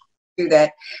will try to do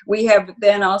that. We have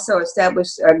then also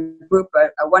established a group,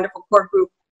 a wonderful core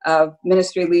group of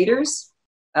ministry leaders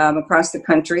across the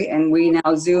country, and we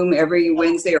now Zoom every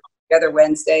Wednesday or together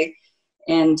Wednesday,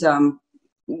 and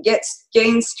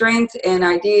gain strength and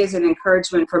ideas and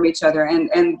encouragement from each other. And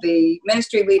the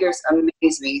ministry leaders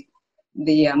amaze me,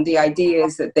 the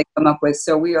ideas that they come up with.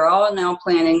 So we are all now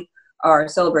planning our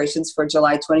celebrations for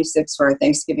July 26th for our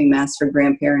Thanksgiving Mass for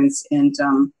grandparents. And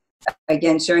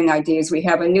again, sharing ideas. We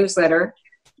have a newsletter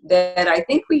that I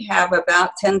think we have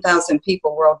about 10,000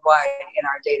 people worldwide in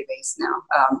our database now.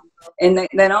 And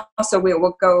then also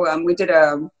we'll go, we did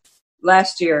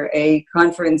last year a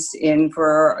conference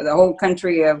for the whole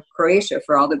country of Croatia,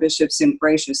 for all the bishops in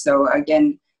Croatia. So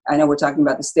again, I know we're talking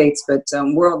about the States, but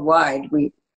worldwide,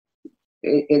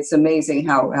 it's amazing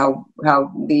how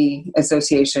the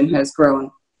association has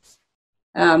grown.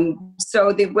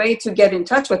 So the way to get in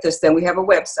touch with us, then, we have a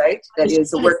website that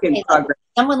is a work in progress.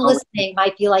 Someone listening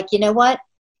might be like, you know what?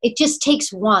 It just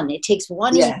takes one. It takes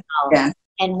one email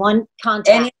and one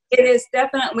contact. And it is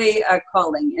definitely a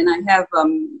calling. And I have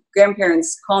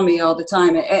grandparents call me all the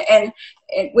time, and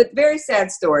with very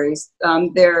sad stories.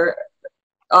 They're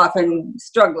often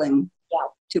struggling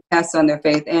to pass on their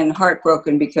faith and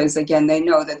heartbroken because, again, they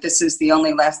know that this is the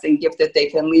only lasting gift that they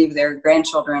can leave their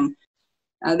grandchildren,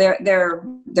 their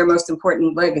most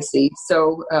important legacy.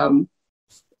 So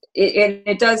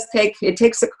it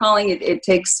takes a calling. It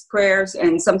takes prayers,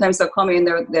 and sometimes they'll call me and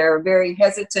they're very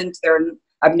hesitant.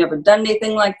 I've never done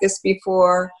anything like this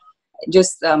before.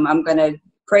 Just I'm going to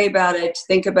pray about it,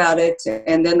 think about it,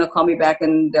 and then they'll call me back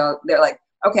and they're like,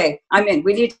 okay, I'm in.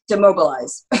 We need to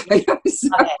mobilize. So,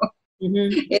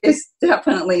 it is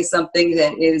definitely something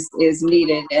that is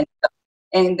needed,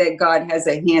 and that God has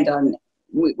a hand on.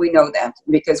 We know that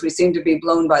because we seem to be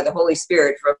blown by the Holy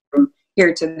Spirit from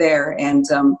here to there, and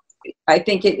I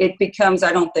think it becomes.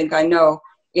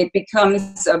 It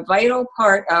becomes a vital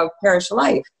part of parish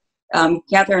life.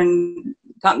 Catherine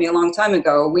taught me a long time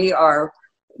ago.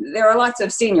 There are lots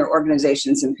of senior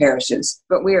organizations in parishes,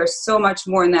 but we are so much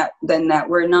more than that.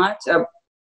 We're not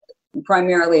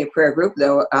primarily a prayer group,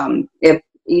 though. If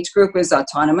each group is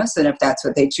autonomous, and if that's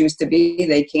what they choose to be,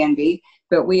 they can be.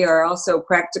 But we are also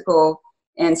practical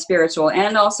and spiritual,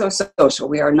 and also social.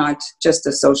 We are not just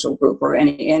a social group or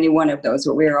any one of those,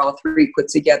 but we are all three put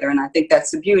together. And I think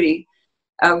that's the beauty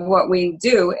of what we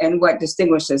do and what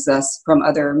distinguishes us from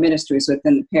other ministries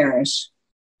within the parish.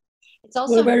 It's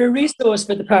also we're a resource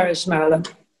for the parish, Marilyn.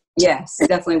 Yes,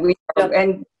 definitely. We are.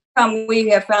 And we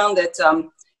have found that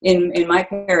in my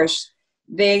parish,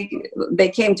 they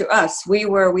came to us. We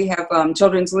have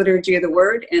Children's Liturgy of the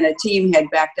Word, and a team had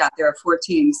backed out. There are 4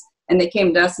 teams, and they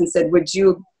came to us and said, "Would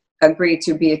you agree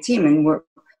to be a team?" And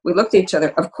we looked at each other.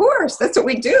 Of course, that's what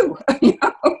we do.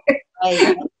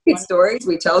 Right. We stories,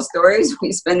 we tell stories,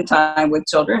 we spend time with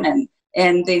children,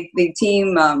 and the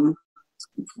team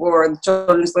for the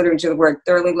Children's Liturgy of the Word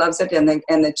thoroughly loves it, and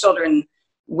the children,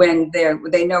 when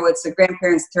they know it's the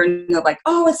grandparents' turn, they're like,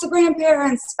 "Oh, it's the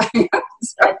grandparents!"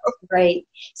 So, right.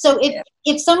 So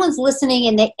if someone's listening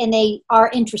and they are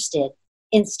interested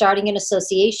in starting an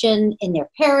association in their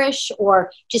parish, or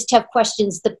just have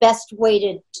questions, the best way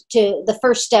to the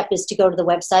first step is to go to the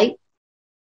website.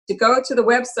 To go to the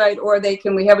website, or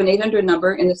we have an 800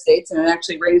 number in the States, and it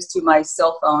actually rings to my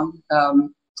cell phone.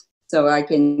 So I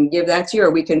can give that to you,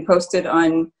 or we can post it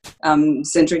on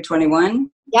Century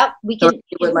 21. Yep, we can. So if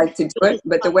you would like to do it,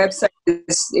 but the website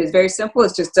is very simple.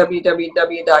 It's just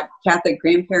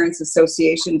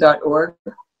www.catholicgrandparentsassociation.org.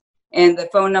 And the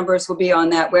phone numbers will be on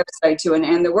that website too.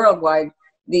 And the worldwide,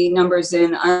 the numbers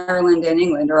in Ireland and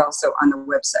England are also on the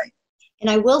website. And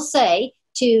I will say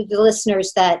to the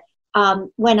listeners that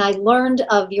when I learned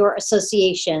of your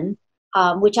association,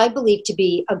 which I believe to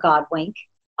be a God wink,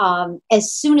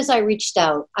 as soon as I reached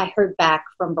out, I heard back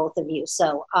from both of you.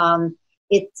 So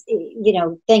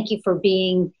thank you for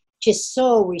being just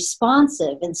so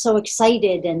responsive and so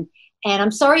excited. And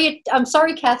I'm sorry,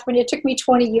 Catherine, it took me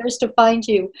 20 years to find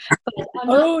you. But I'm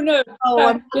no.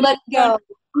 I'm let go.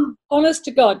 Honest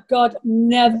to God, God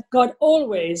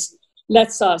always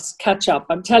lets us catch up.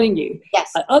 I'm telling you.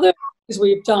 Yes. Other things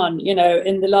we've done,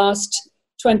 in the last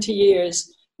 20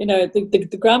 years,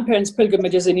 the grandparents'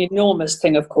 pilgrimage is an enormous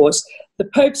thing, of course. The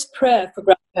Pope's prayer for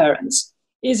grandparents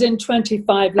is in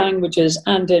 25 languages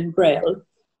and in Braille.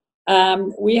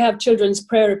 We have children's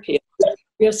prayer appeals.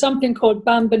 We have something called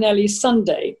Bambinelli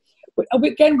Sunday.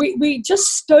 Again, we just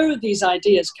stole these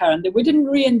ideas, Karen, that we didn't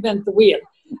reinvent the wheel.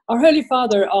 Our Holy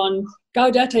Father on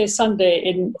Gaudete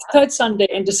Sunday, third Sunday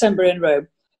in December in Rome,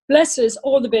 blesses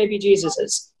all the baby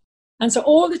Jesuses. And so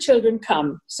all the children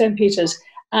come, St. Peter's.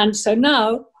 And so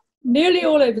now, nearly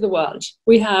all over the world,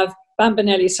 we have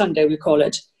Bambinelli Sunday, we call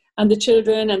it. And the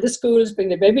children and the schools bring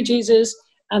their baby Jesus,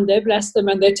 and they bless them,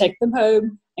 and they take them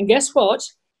home. And guess what?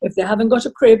 If they haven't got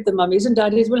a crib, the mummies and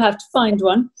daddies will have to find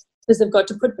one, because they've got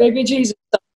to put baby Jesus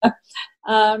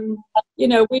on.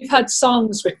 We've had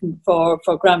songs written for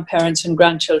grandparents and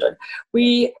grandchildren.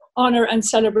 We honor and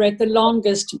celebrate the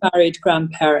longest married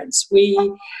grandparents.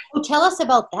 Tell us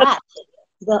about that.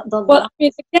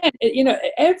 Again,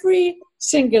 every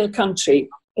single country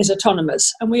is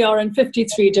autonomous, and we are in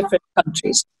 53 different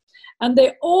countries, and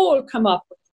they all come up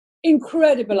with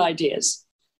incredible ideas,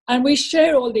 and we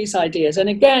share all these ideas. And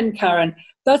again, Karen,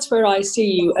 that's where I see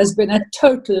you as being a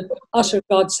total, utter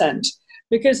godsend,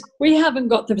 because we haven't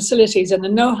got the facilities and the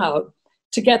know-how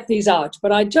to get these out,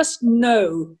 but I just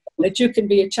know that you can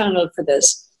be a channel for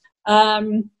this.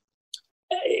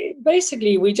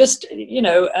 Basically, we just,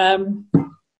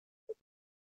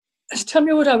 tell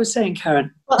me what I was saying,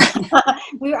 Karen.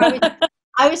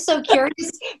 I was so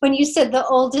curious when you said the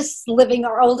oldest living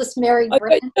or oldest married.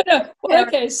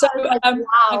 Okay, so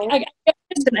wow.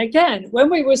 Listen, again, when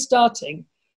we were starting,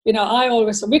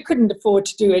 we couldn't afford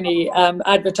to do any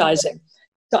advertising.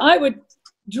 So I would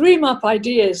dream up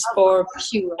ideas for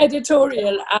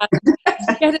editorial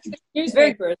and get it in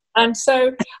newspapers. And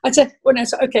so I said,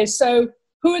 okay, so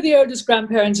who are the oldest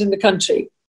grandparents in the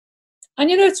country? And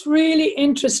it's really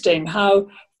interesting how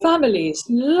families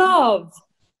love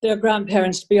their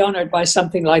grandparents to be honored by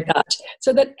something like that.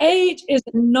 So that age is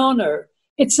an honor.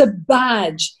 It's a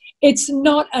badge. It's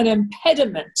not an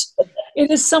impediment.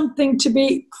 It is something to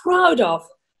be proud of.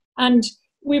 And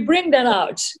we bring that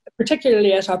out,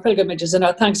 particularly at our pilgrimages and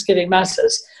our Thanksgiving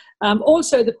masses.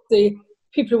 Also, the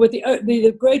people with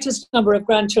the greatest number of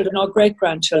grandchildren or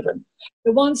great-grandchildren,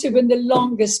 the ones who've been the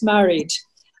longest married.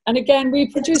 And again,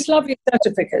 we produce lovely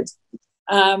certificates.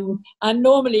 And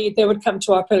normally they would come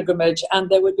to our pilgrimage and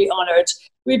they would be honored.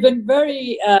 We've been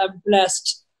very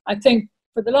blessed. I think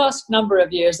for the last number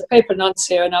of years, the Papal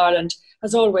Nuncio in Ireland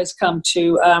has always come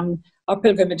to our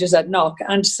pilgrimages at Knock.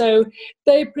 And so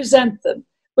they present them.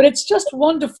 But it's just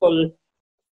wonderful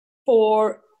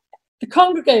for the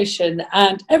congregation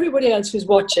and everybody else who's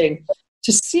watching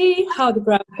to see how the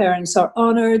grandparents are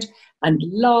honored and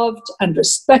loved and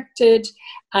respected,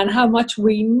 and how much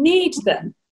we need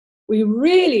them. We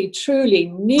really,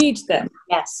 truly need them.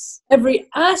 Yes. Every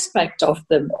aspect of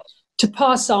them to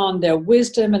pass on their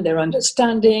wisdom and their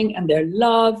understanding and their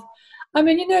love. I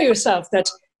mean, you know yourself that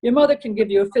your mother can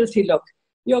give you a filthy look.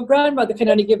 Your grandmother can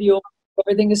only give you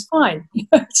everything is fine.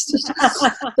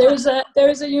 There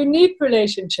is a unique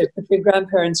relationship between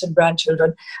grandparents and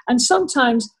grandchildren, and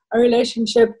sometimes a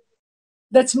relationship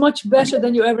that's much better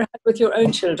than you ever had with your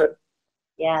own children.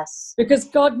 Yes. Because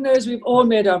God knows we've all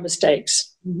made our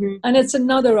mistakes. Mm-hmm. And it's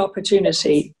another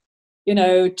opportunity,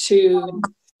 to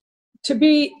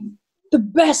be the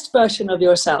best version of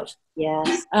yourself.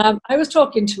 Yes. I was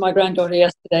talking to my granddaughter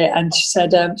yesterday, and she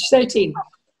said, she's 18,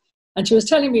 and she was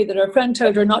telling me that her friend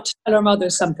told her not to tell her mother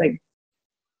something.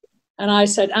 And I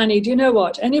said, Annie, do you know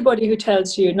what? Anybody who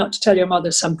tells you not to tell your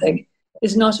mother something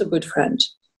is not a good friend.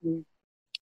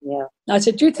 Yeah. I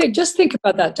said, just think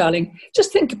about that, darling.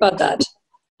 Just think about that.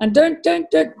 And don't,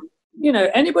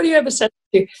 anybody who ever said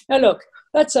to you, now look,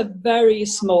 that's a very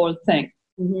small thing.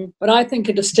 Mm-hmm. But I think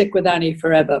it'll stick with Annie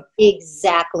forever.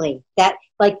 Exactly. That,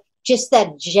 just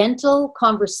that gentle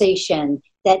conversation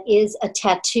that is a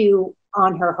tattoo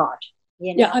on her heart.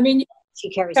 Yeah, I mean, she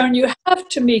carries Karen, you have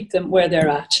to meet them where they're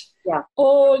at. Yeah.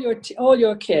 All your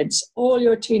kids, all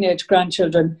your teenage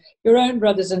grandchildren, your own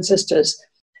brothers and sisters,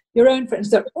 your own friends,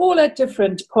 they're all at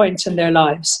different points in their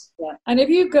lives. Yeah. And if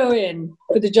you go in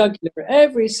for the jugular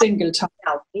every single time,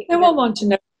 they won't want to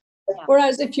know. Yeah.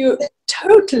 Whereas if you're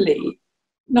totally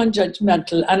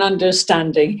non-judgmental and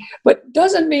understanding, but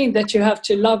doesn't mean that you have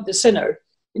to love the sinner,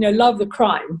 love the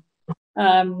crime.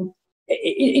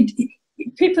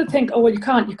 People think, oh, well, you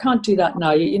can't do that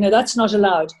now. That's not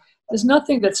allowed. There's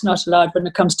nothing that's not allowed when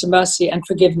it comes to mercy and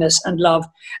forgiveness and love,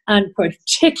 and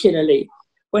particularly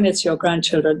when it's your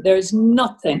grandchildren. There is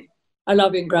nothing a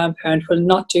loving grandparent will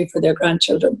not do for their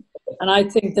grandchildren. And I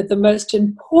think that the most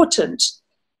important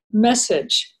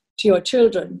message to your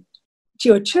children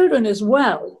as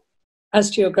well as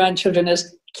to your grandchildren,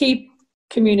 is keep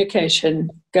communication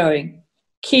going.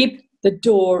 Keep the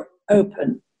door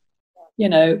open. You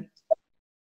know,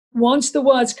 once the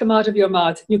words come out of your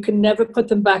mouth, you can never put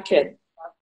them back in.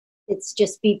 It's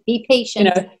just be patient.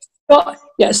 You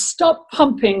know, stop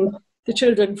pumping the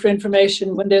children for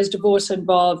information when there's divorce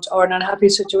involved or an unhappy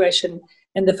situation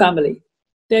in the family.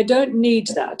 They don't need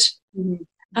that. Mm-hmm.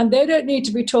 And they don't need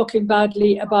to be talking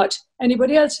badly about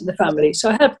anybody else in the family. So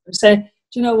I help them say,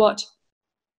 do you know what?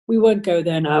 We won't go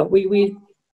there now. We'll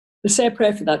say a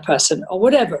prayer for that person or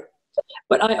whatever.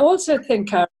 But I also think,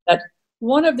 Karen, that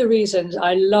one of the reasons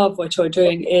I love what you're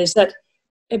doing is that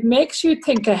it makes you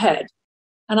think ahead.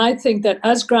 And I think that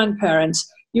as grandparents,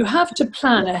 you have to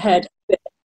plan ahead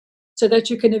so that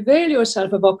you can avail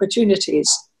yourself of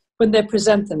opportunities when they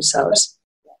present themselves.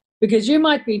 Because you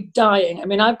might be dying. I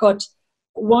mean, I've got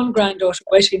one granddaughter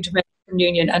waiting to make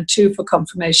communion and 2 for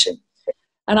confirmation.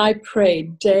 And I pray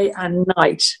day and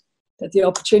night that the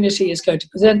opportunity is going to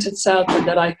present itself and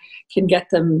that I can get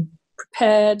them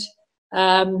prepared.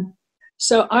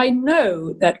 So I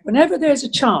know that whenever there's a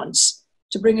chance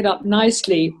to bring it up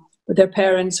nicely with their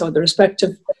parents or the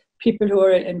respective people who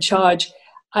are in charge,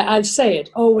 I'll say it.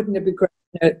 Oh, wouldn't it be great?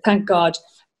 You know, thank God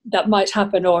that might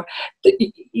happen. Or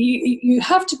you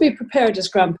have to be prepared as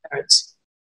grandparents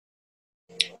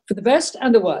for the best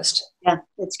and the worst. Yeah,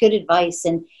 that's good advice.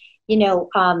 And, you know,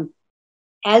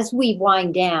 as we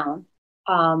wind down,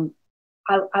 I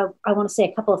want to say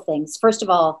a couple of things. First of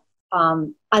all,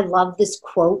 I love this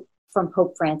quote from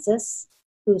Pope Francis,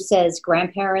 who says,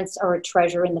 grandparents are a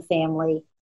treasure in the family.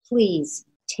 Please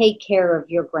take care of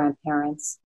your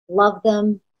grandparents, love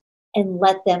them, and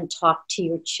let them talk to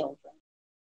your children.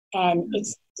 And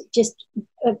it's just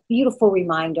a beautiful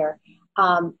reminder.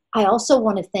 I also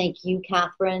want to thank you,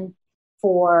 Catherine,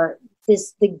 for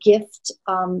the gift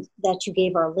that you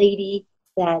gave Our Lady,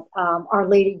 that Our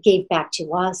Lady gave back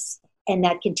to us, and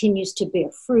that continues to bear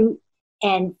fruit,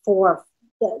 and for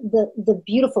the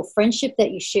beautiful friendship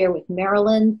that you share with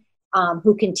Marilyn,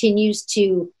 who continues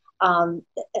to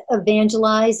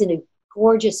evangelize in a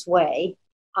gorgeous way,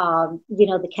 you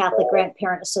know, the Catholic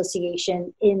Grandparent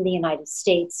Association in the United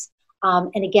States.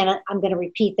 And again, I'm going to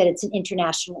repeat that it's an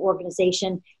international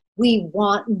organization. We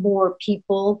want more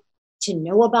people to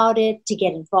know about it, to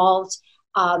get involved.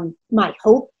 My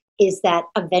hope is that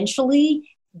eventually,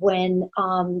 when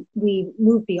we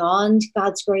move beyond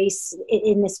God's grace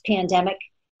in this pandemic,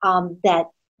 that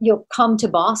you'll come to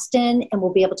Boston and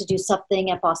we'll be able to do something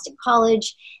at Boston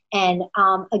College. And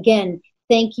again,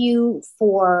 thank you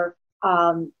for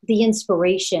the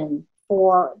inspiration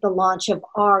for the launch of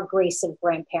our Grace of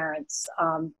Grandparents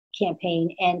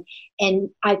campaign. And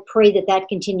I pray that that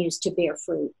continues to bear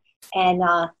fruit. And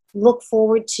look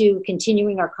forward to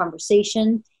continuing our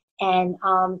conversation and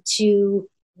to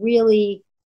really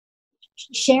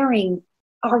sharing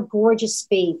our gorgeous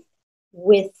faith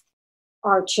with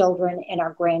our children and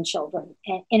our grandchildren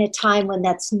in a time when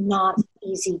that's not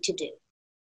easy to do.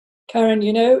 Karen,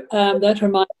 you know, that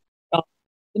reminds me of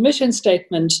the mission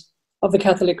statement of the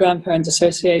Catholic Grandparents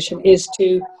Association is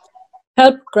to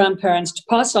help grandparents to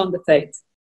pass on the faith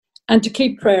and to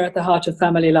keep prayer at the heart of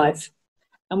family life.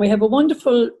 And we have a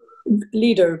wonderful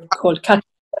leader called Kat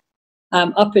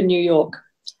up in New York.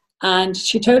 And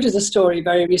she told us a story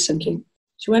very recently.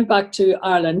 She went back to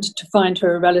Ireland to find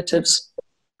her relatives,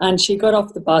 and she got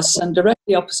off the bus, and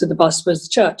directly opposite the bus was the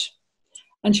church.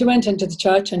 And she went into the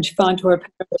church and she found who her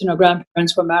parents and her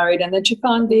grandparents were married, and then she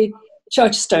found the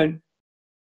church stone.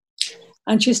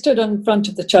 And she stood in front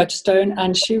of the church stone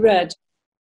and she read.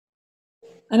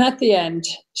 And at the end,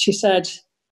 she said,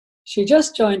 she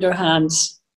just joined her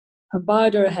hands and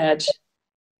bowed her head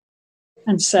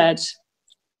and said,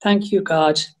 "Thank you,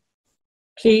 God.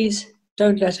 Please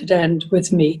don't let it end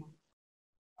with me."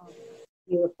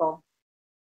 Beautiful.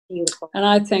 Beautiful. And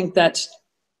I think that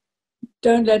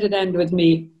 "don't let it end with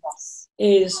me" Yes.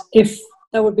 is, if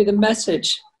that would be the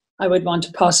message I would want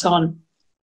to pass on.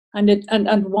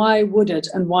 And why would it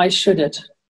and why should it?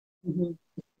 Mm-hmm.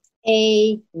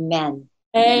 Amen.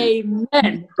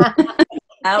 Amen.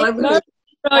 Hallelujah.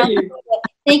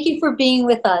 Thank you for being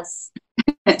with us.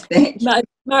 One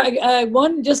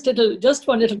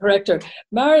little corrector.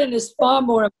 Marilyn is far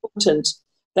more important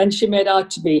than she made out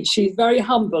to be. She's very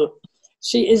humble.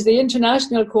 She is the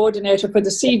international coordinator for the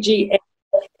CGA,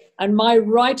 and my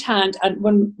right hand and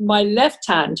when my left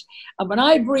hand. And when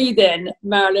I breathe in,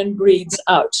 Marilyn breathes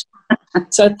out.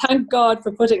 So thank God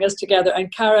for putting us together.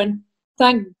 And Karen,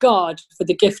 thank God for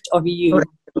the gift of you.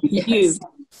 Yes. You.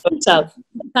 Yourself.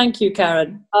 Thank you,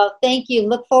 Karen. Oh, thank you.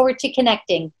 Look forward to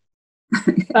connecting.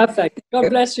 Perfect. God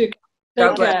bless you. God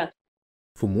Take bless. care.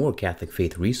 For more Catholic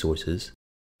faith resources,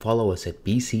 follow us at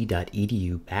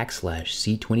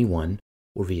bc.edu/C21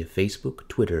 or via Facebook,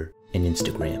 Twitter, and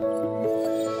Instagram.